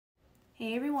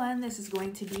Hey everyone, this is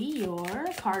going to be your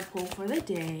card pull for the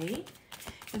day.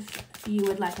 If you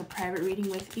would like a private reading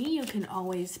with me, you can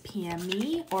always PM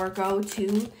me or go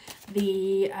to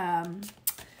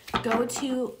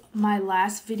my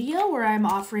last video where I'm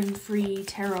offering free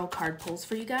tarot card pulls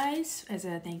for you guys as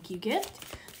a thank you gift.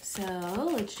 So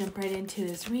let's jump right into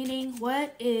this reading.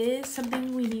 What is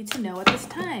something we need to know at this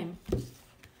time?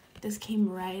 This came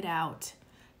right out.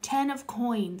 10 of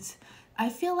Coins. I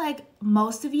feel like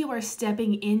most of you are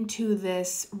stepping into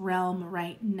this realm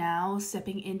right now,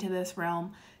 stepping into this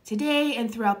realm today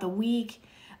and throughout the week,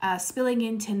 spilling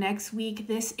into next week.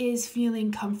 This is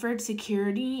feeling comfort,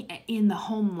 security in the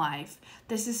home life.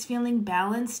 This is feeling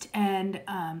balanced and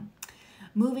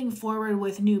moving forward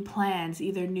with new plans,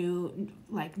 either new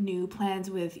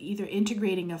plans with either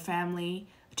integrating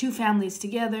two families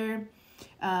together,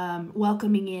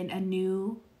 welcoming in a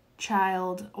new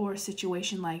child or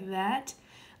situation like that.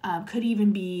 Could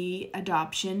even be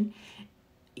adoption.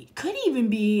 Could even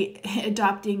be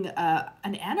adopting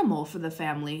an animal for the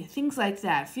family. Things like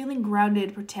that. Feeling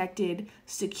grounded, protected,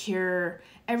 secure.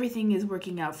 Everything is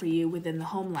working out for you within the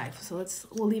home life. So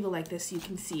we'll leave it like this so you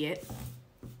can see it.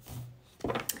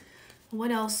 What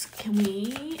else can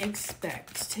we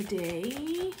expect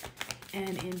today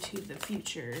and into the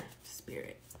future,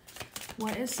 Spirit?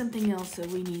 What is something else that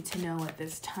we need to know at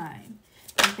this time?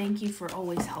 And thank you for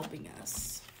always helping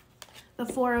us. The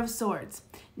Four of Swords.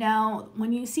 Now,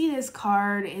 when you see this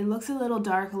card, it looks a little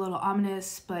dark, a little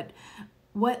ominous, but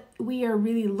what we are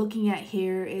really looking at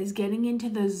here is getting into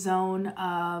the zone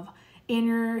of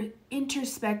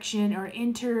introspection or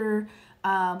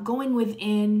going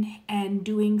within and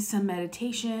doing some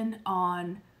meditation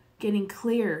on getting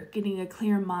a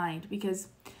clear mind, because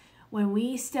when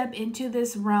we step into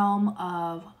this realm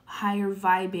of higher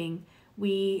vibing,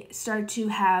 we start to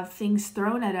have things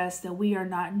thrown at us that we are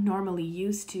not normally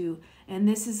used to. And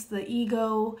this is the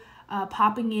ego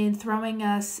popping in, throwing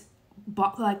us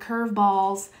like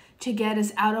curveballs to get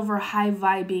us out of our high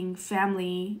vibing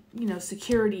family,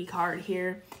 security card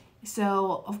here.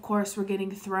 So, of course, we're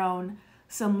getting thrown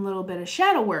some little bit of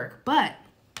shadow work, but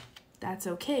that's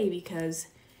okay because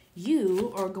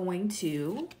you are going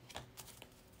to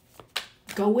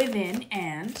go within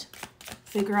and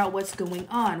figure out what's going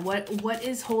on. What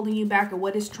is holding you back, or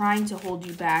what is trying to hold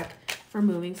you back for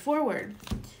moving forward?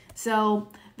 So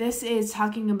this is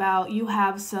talking about you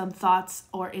have some thoughts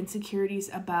or insecurities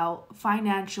about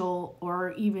financial,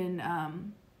 or even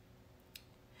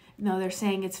no, they're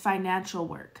saying it's financial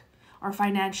work or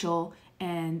financial,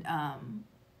 and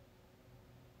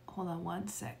hold on one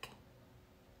sec.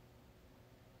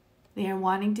 They are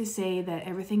wanting to say that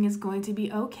everything is going to be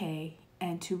okay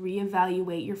and to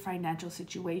reevaluate your financial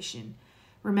situation.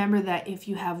 Remember that if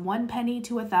you have 1 penny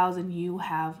to 1,000, you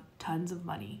have tons of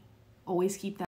money. Always keep that